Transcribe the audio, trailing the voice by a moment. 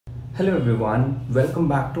Hello everyone, welcome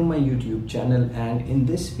back to my YouTube channel, and in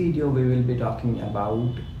this video we will be talking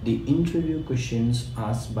about the interview questions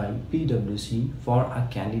asked by PWC for a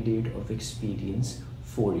candidate of experience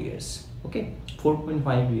 4 years. Okay,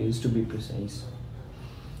 4.5 years to be precise.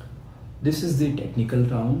 This is the technical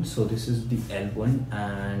round, so this is the L1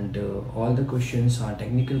 and all the questions are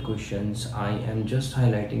technical questions. I am just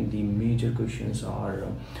highlighting the major questions or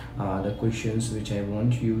the questions which I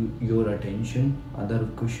want your attention. Other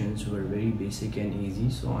questions were very basic and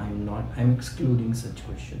easy, so I'm excluding such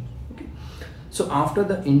questions. Okay, so after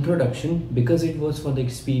the introduction, because it was for the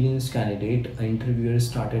experienced candidate, interviewers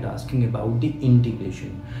started asking about the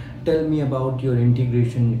integration. Tell me about your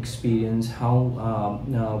integration experience,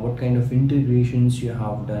 what kind of integrations you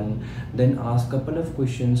have done. Then ask a couple of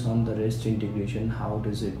questions on the REST integration, how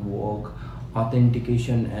does it work,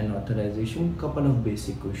 authentication and authorization, couple of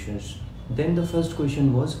basic questions. Then the first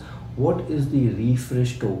question was, what is the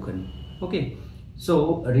refresh token? Okay,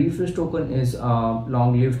 so a refresh token is a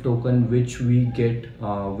long-lived token which we get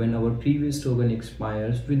when our previous token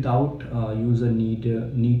expires without user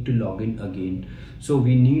need to log in again. So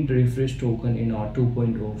we need refresh token in our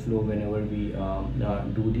 2.0 flow whenever we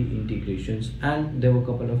do the integrations. And there were a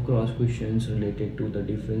couple of cross questions related to the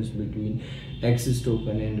difference between access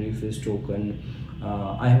token and refresh token.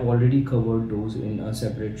 I have already covered those in a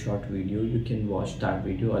separate short video. You can watch that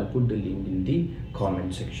video. I'll put the link in the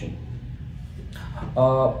comment section.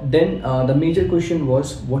 Then the major question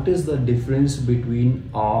was, what is the difference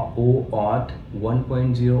between OAuth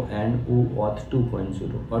 1.0 and OAuth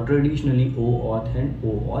 2.0, or traditionally OAuth and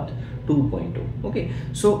OAuth 2.0. Okay,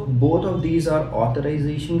 so both of these are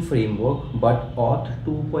authorization framework, but Auth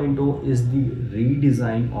 2.0 is the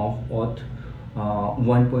redesign of Auth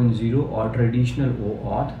 1.0 or traditional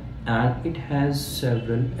OAuth, and it has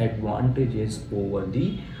several advantages over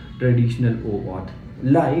the traditional OAuth.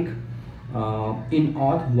 Like in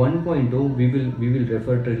Auth 1.0, we will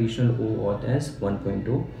refer traditional OAuth as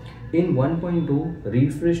 1.0. In 1.0,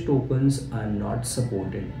 refresh tokens are not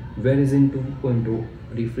supported, whereas in 2.0,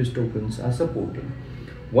 refresh tokens are supported.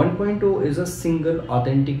 1.0 is a single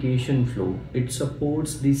authentication flow. It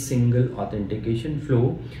supports the single authentication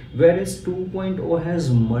flow, whereas 2.0 has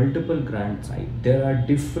multiple grant sites. There are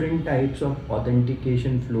different types of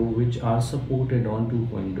authentication flow which are supported on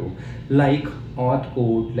 2.0, like auth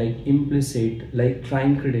code, like implicit, like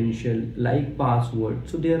client credential, like password.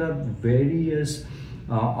 So there are various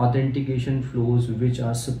authentication flows which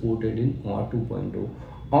are supported in Auth 2.0.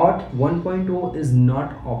 Auth 1.0 is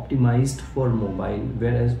not optimized for mobile,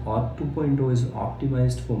 whereas Auth 2.0 is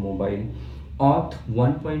optimized for mobile. Auth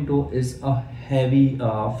 1.0 is a heavy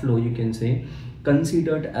flow, you can say,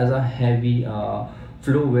 considered as a heavy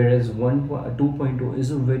flow, whereas 2.0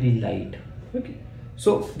 is a very light. Okay,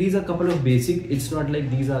 so these are a couple of basic. It's not like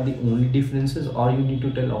these are the only differences or you need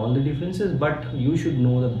to tell all the differences, but you should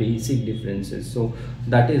know the basic differences. So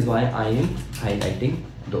that is why I am highlighting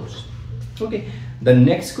those. Okay, the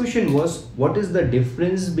next question was, what is the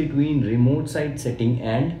difference between remote site setting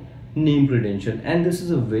and name credential? And this is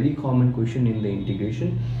a very common question in the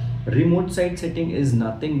integration. Remote site setting is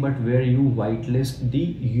nothing but where you whitelist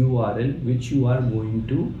the URL which you are going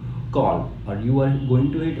to call, or you are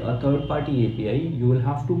going to hit a third-party API. You will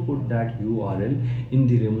have to put that URL in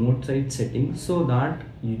the remote site setting so that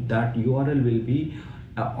that URL will be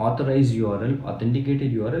authorized URL,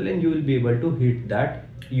 authenticated URL, and you will be able to hit that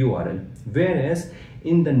URL. Whereas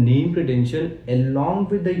in the name credential, along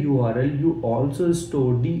with the URL, you also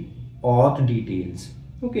store the auth details.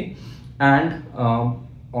 Okay, and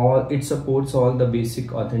it supports all the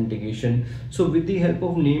basic authentication. So with the help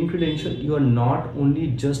of name credential, you are not only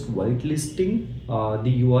just whitelisting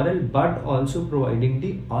the URL, but also providing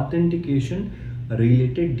the authentication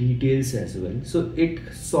related details as well. So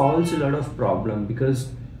it solves a lot of problem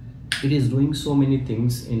because it is doing so many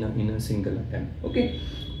things in a single attempt. Okay,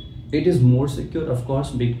 it is more secure, of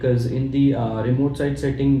course, because in the remote site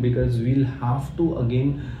setting, because we'll have to,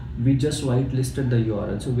 again, we just whitelisted the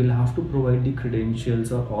URL, so we'll have to provide the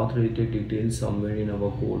credentials or auth related details somewhere in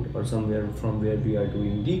our code or somewhere from where we are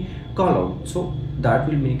doing the call out. So that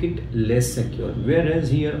will make it less secure, whereas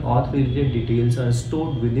here auth related details are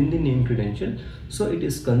stored within the name credential, so it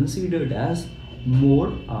is considered as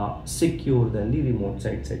more secure than the remote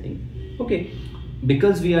site setting. Okay,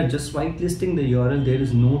 because we are just whitelisting the URL, there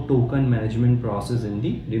is no token management process in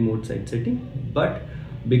the remote site setting. But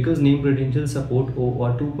because name credentials support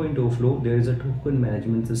OAuth 2.0 flow, there is a token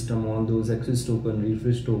management system. All those access token,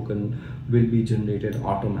 refresh token will be generated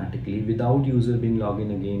automatically without user being logged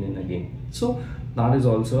in again and again. So that is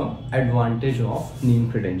also an advantage of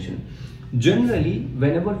name credential. Generally,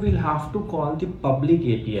 whenever we'll have to call the public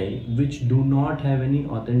API which do not have any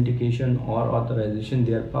authentication or authorization,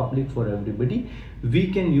 they are public for everybody, we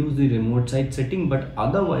can use the remote site setting. But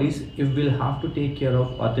otherwise, if we'll have to take care of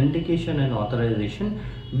authentication and authorization,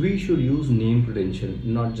 we should use name credential,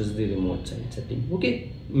 not just the remote site setting.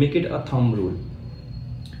 Okay, make it a thumb rule.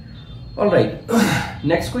 All right.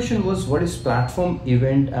 Next question was, what is platform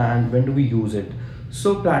event and when do we use it?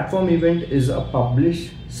 So platform event is a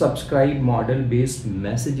publish subscribe model based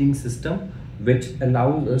messaging system which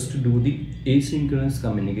allows us to do the asynchronous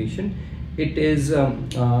communication. It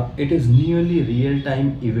is nearly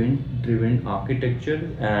real-time event driven architecture,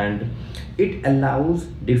 and it allows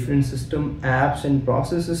different system apps and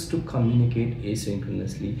processes to communicate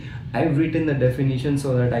asynchronously. I've written the definition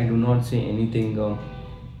so that I do not say anything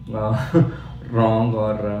wrong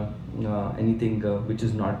or anything which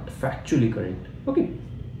is not factually correct. Okay,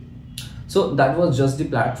 so that was just the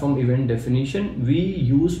platform event definition. We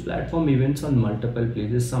use platform events on multiple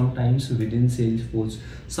places, sometimes within Salesforce,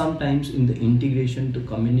 sometimes in the integration to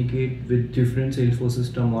communicate with different Salesforce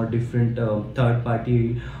system or different third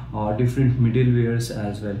party or different middlewares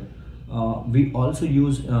as well. We also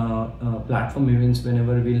use platform events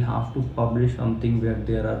whenever we'll have to publish something where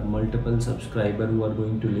there are multiple subscribers who are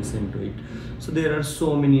going to listen to it. So there are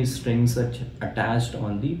so many strings such attached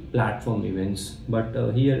on the platform events, but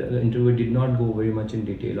here interview did not go very much in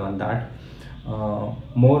detail on that.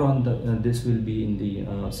 More on this will be in the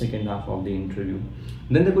second half of the interview.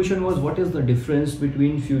 Then the question was, what is the difference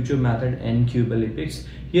between future method and Qubel Epics?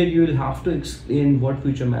 Here you will have to explain what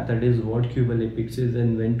future method is, what Qubel Epics is,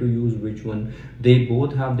 and when to use which one. They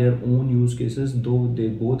both have their own use cases, though they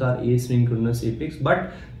both are asynchronous epics,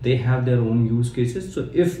 but they have their own use cases. So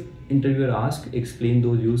if interviewer asks, explain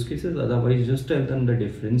those use cases, otherwise just tell them the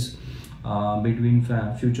difference between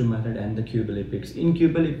future method and the Qubel Epics. In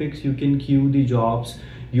Qubel Epics, you can queue the jobs.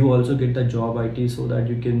 You also get the job ID so that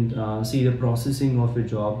you can see the processing of a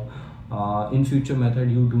job. In future method,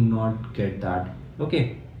 you do not get that.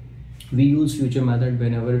 Okay, we use future method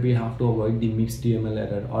whenever we have to avoid the mixed DML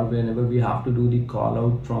error, or whenever we have to do the call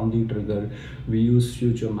out from the trigger, we use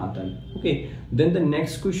future method. Okay, then the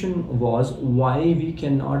next question was, why we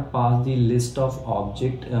cannot pass the list of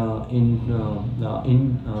object in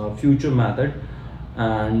future method,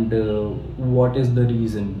 and what is the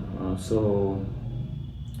reason?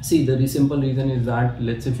 See, the simple reason is that,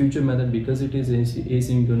 let's say future method, because it is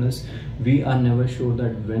asynchronous, we are never sure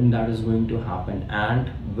that when that is going to happen, and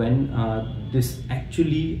when this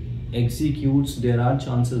actually executes, there are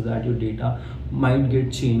chances that your data might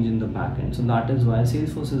get changed in the backend. So that is why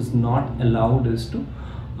Salesforce is not allowed us to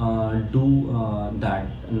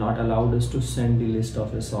not allowed us to send the list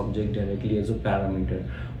of a subject directly as a parameter.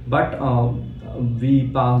 But we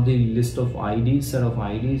pass the list of IDs, set of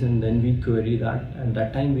IDs, and then we query that. At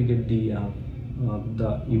that time we get the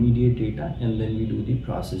immediate data, and then we do the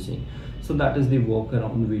processing. So that is the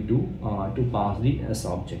workaround we do to pass the S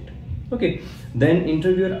object. Okay, then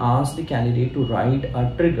interviewer asked the candidate to write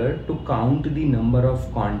a trigger to count the number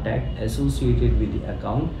of contacts associated with the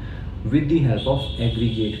account with the help of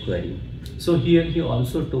aggregate query. So here he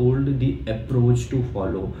also told the approach to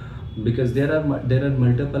follow, because there are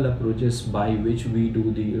multiple approaches by which we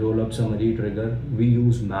do the roll-up summary trigger. We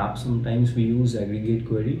use map, sometimes we use aggregate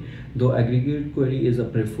query, though aggregate query is a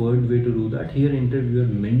preferred way to do that. Here interviewer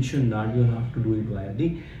mentioned that you have to do it via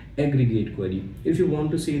the aggregate query. If you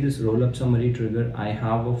want to see this roll-up summary trigger, I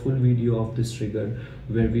have a full video of this trigger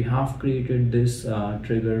where we have created this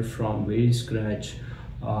trigger from very scratch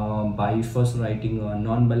by first writing a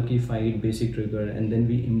non-bulkified basic trigger, and then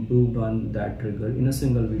we improved on that trigger. In a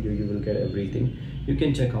single video you will get everything. You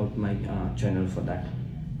can check out my channel for that.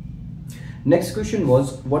 Next question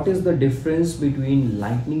was, what is the difference between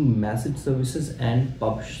Lightning message services and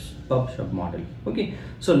PubSub model? Okay,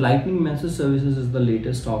 so Lightning message services is the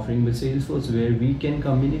latest offering with Salesforce, where we can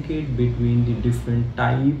communicate between the different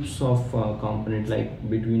types of component, like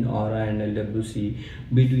between Aura and LWC,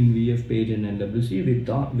 between VF page and LWC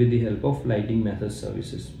with the help of Lightning message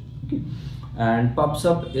services. Okay, and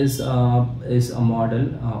PubSub is a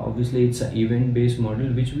model. Obviously it's an event based model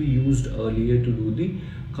which we used earlier to do the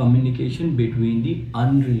communication between the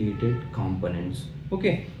unrelated components.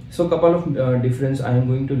 Okay, so a couple of difference I am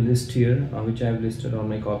going to list here, which I have listed on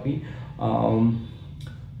my copy.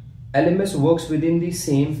 LMS works within the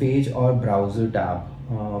same page or browser tab.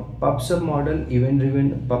 PubSub model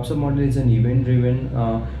PubSub model is an event driven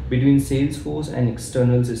between Salesforce and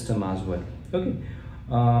external system as well. Okay,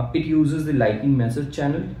 it uses the Lightning message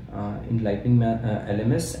channel in Lightning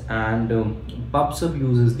LMS, and PubSub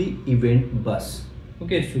uses the event bus.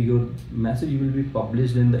 Okay, so your message will be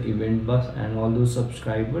published in the event bus and all those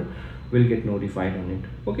subscribers will get notified on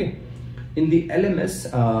it. Okay, in the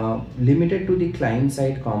LMS, limited to the client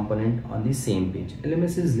side component on the same page.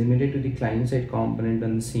 LMS is limited to the client side component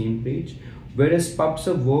on the same page, whereas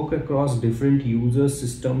PubSub work across different user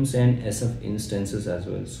systems and SF instances as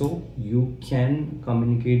well. So you can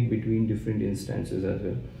communicate between different instances as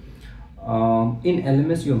well. In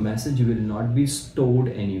LMS, your message will not be stored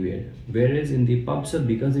anywhere, whereas in the PubSub,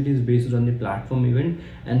 because it is based on the platform event,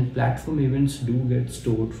 and platform events do get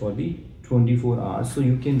stored for the 24 hours, so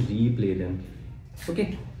you can replay them.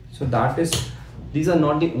 Okay, so these are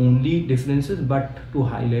not the only differences, but to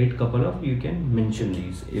highlight couple of, you can mention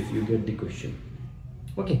these if you get the question.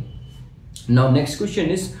 Okay, now next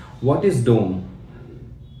question is, what is DOM?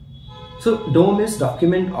 So DOM is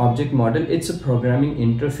document object model. It's a programming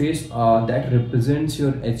interface that represents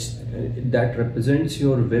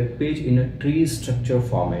your web page in a tree structure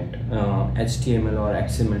format, HTML or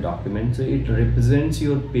XML document. So it represents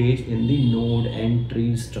your page in the node and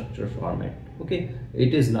tree structure format. Okay,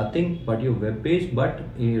 it is nothing but your web page, but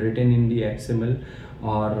written in the XML,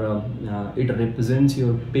 or it represents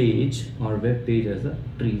your page or web page as a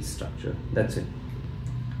tree structure. That's it.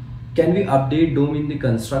 Can we update DOM in the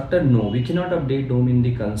constructor? No, we cannot update DOM in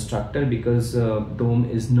the constructor because DOM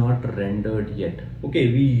is not rendered yet. Okay,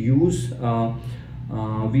 we use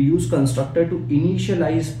constructor to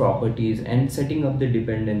initialize properties and setting up the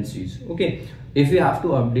dependencies. Okay, if we have to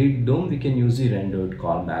update DOM, we can use the rendered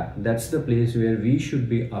callback. That's the place where we should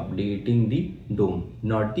be updating the DOM,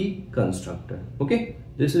 not the constructor. Okay,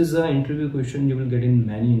 this is an interview question you will get in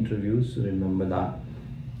many interviews, so remember that.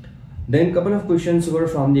 Then couple of questions were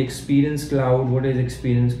from the Experience Cloud. What is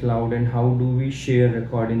Experience Cloud and how do we share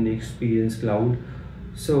record in the Experience Cloud?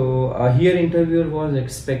 So here interviewer was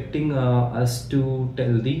expecting us to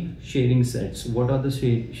tell the sharing sets. What are the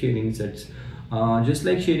sharing sets? Just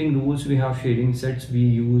like sharing rules, we have sharing sets we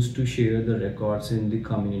use to share the records in the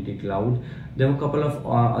community cloud. There were a couple of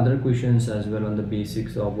other questions as well on the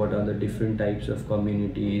basics of what are the different types of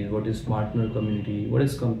communities, what is partner community, what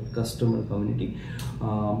is customer community,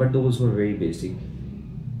 but those were very basic.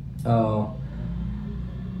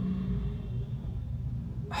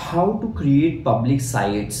 How to create public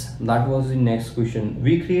sites? That was the next question.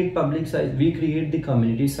 We create public sites, we create the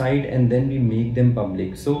community site and then we make them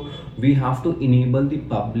public. So we have to enable the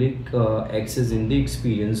public access in the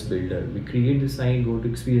Experience Builder. We create the site, go to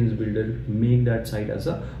Experience Builder, make that site as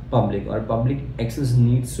a public, or public access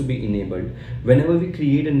needs to be enabled. Whenever we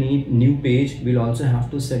create a new page, we'll also have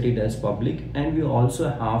to set it as public, and we also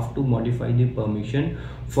have to modify the permission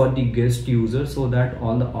for the guest user so that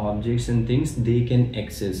all the objects and things they can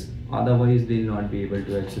access. Otherwise they'll not be able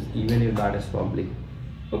to access even if that is public.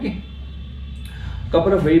 Okay,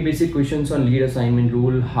 couple of very basic questions on lead assignment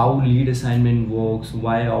rule, how lead assignment works,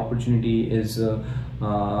 why opportunity is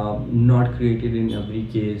not created in every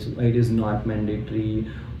case, it is not mandatory.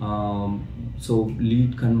 So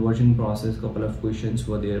lead conversion process, couple of questions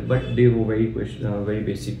were there, but they were very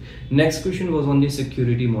basic. Next question was on the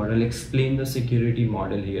security model. Explain the security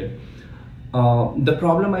model here. The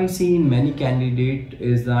problem I see in many candidates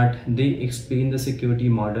is that they explain the security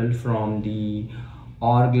model from the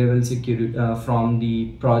org level security, from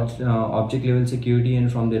the object level security,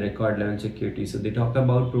 and from the record level security. So they talk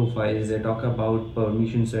about profiles, they talk about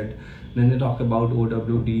permission set, then they talk about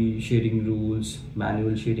OWD sharing rules,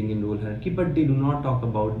 manual sharing and role hierarchy, but they do not talk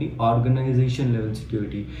about the organization level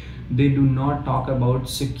security. They do not talk about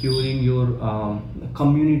securing your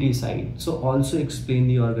community side. So also explain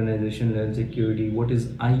the organization level security. What is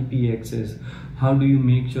IP access? How do you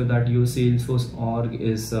make sure that your Salesforce org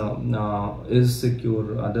is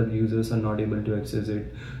secure, other users are not able to access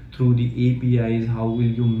it through the APIs? How will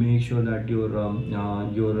you make sure that your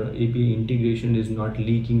API integration is not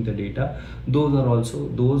leaking the data?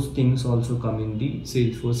 Those things also come in the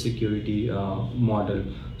Salesforce security model.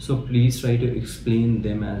 So please try to explain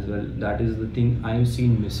them as well. That is the thing I've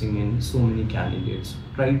seen missing in so many candidates.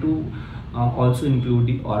 Try to also include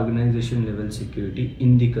the organization level security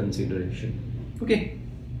in the consideration. Okay,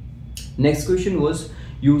 next question was,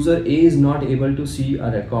 user A is not able to see a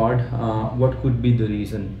record, what could be the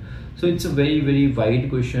reason? So it's a very wide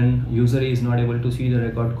question. User A is not able to see the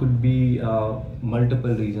record, could be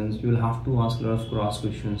multiple reasons. You will have to ask a lot of cross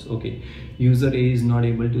questions. Okay, user A is not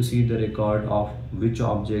able to see the record of which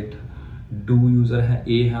object? Do user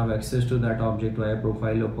A have access to that object via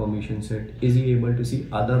profile or permission set? Is he able to see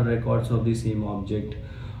other records of the same object?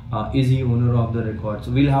 Is he owner of the record?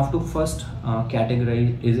 So we'll have to first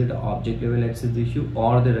categorize, is it an object level access issue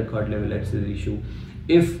or the record level access issue?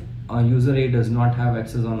 If user A does not have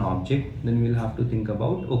access on object, then we'll have to think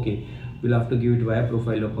about, okay, we'll have to give it via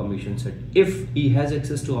profile or permission set. If he has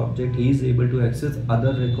access to object, he is able to access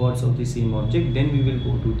other records of the same object, then we will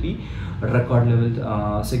go to the record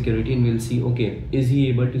level security, and we'll see, okay, is he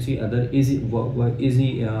able to see other, is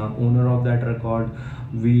he owner of that record,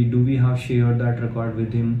 do we have shared that record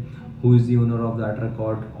with him, who is the owner of that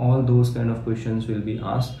record. All those kind of questions will be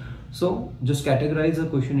asked. So just categorize the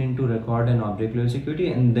question into record and object level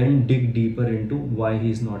security, and then dig deeper into why he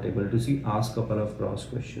is not able to see. Ask couple of cross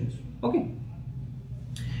questions. Okay,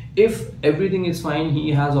 if everything is fine,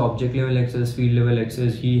 he has object level access, field level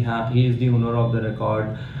access, he is the owner of the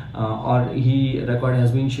record, or record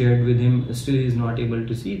has been shared with him, still he is not able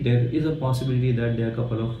to see, there is a possibility that there are a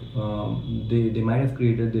couple of they might have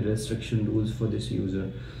created the restriction rules for this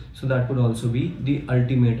user. So that could also be the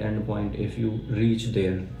ultimate endpoint if you reach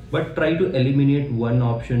there, but try to eliminate one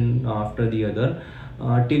option after the other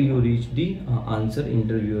till you reach the answer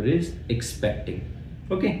interviewer is expecting.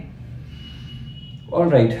 Okay. All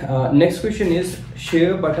right, next question is,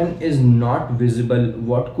 share button is not visible,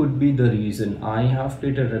 what could be the reason? I have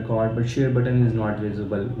created a record but share button is not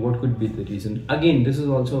visible, what could be the reason? Again, this is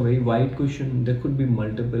also a very wide question. There could be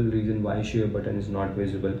multiple reasons why share button is not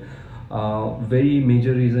visible. Very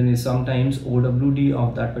major reason is sometimes OWD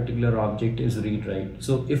of that particular object is read write.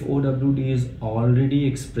 So if OWD is already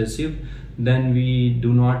expressive, then we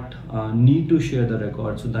do not need to share the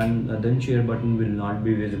record, so then share button will not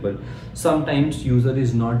be visible. Sometimes user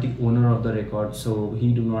is not the owner of the record, so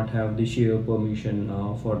he do not have the share permission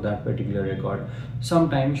for that particular record.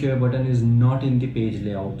 Sometimes share button is not in the page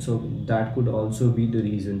layout, so that could also be the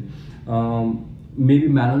reason. Maybe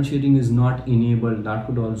manual sharing is not enabled, that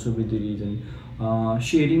could also be the reason.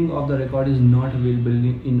 Sharing of the record is not available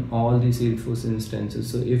in all the Salesforce instances.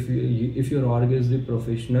 So if your org is the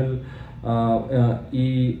professional,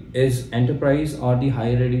 is enterprise or the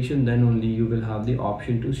higher edition, then only you will have the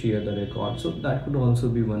option to share the record. So that could also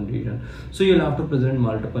be one reason. So you'll have to present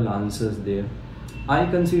multiple answers there. I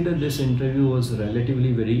consider this interview was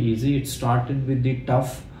relatively very easy. It started with the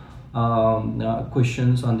tough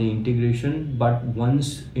questions on the integration, but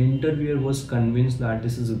once interviewer was convinced that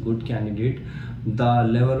this is a good candidate, the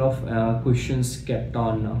level of questions kept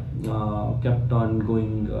on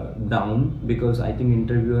going down, because I think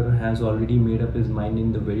interviewer has already made up his mind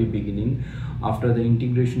in the very beginning after the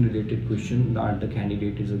integration related question that the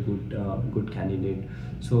candidate is a good candidate.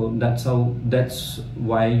 So that's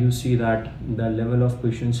why you see that the level of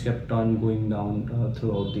questions kept on going down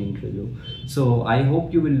throughout the interview. So I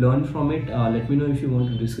hope you will learn from it. Let me know if you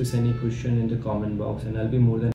want to discuss any question in the comment box, and I'll be more than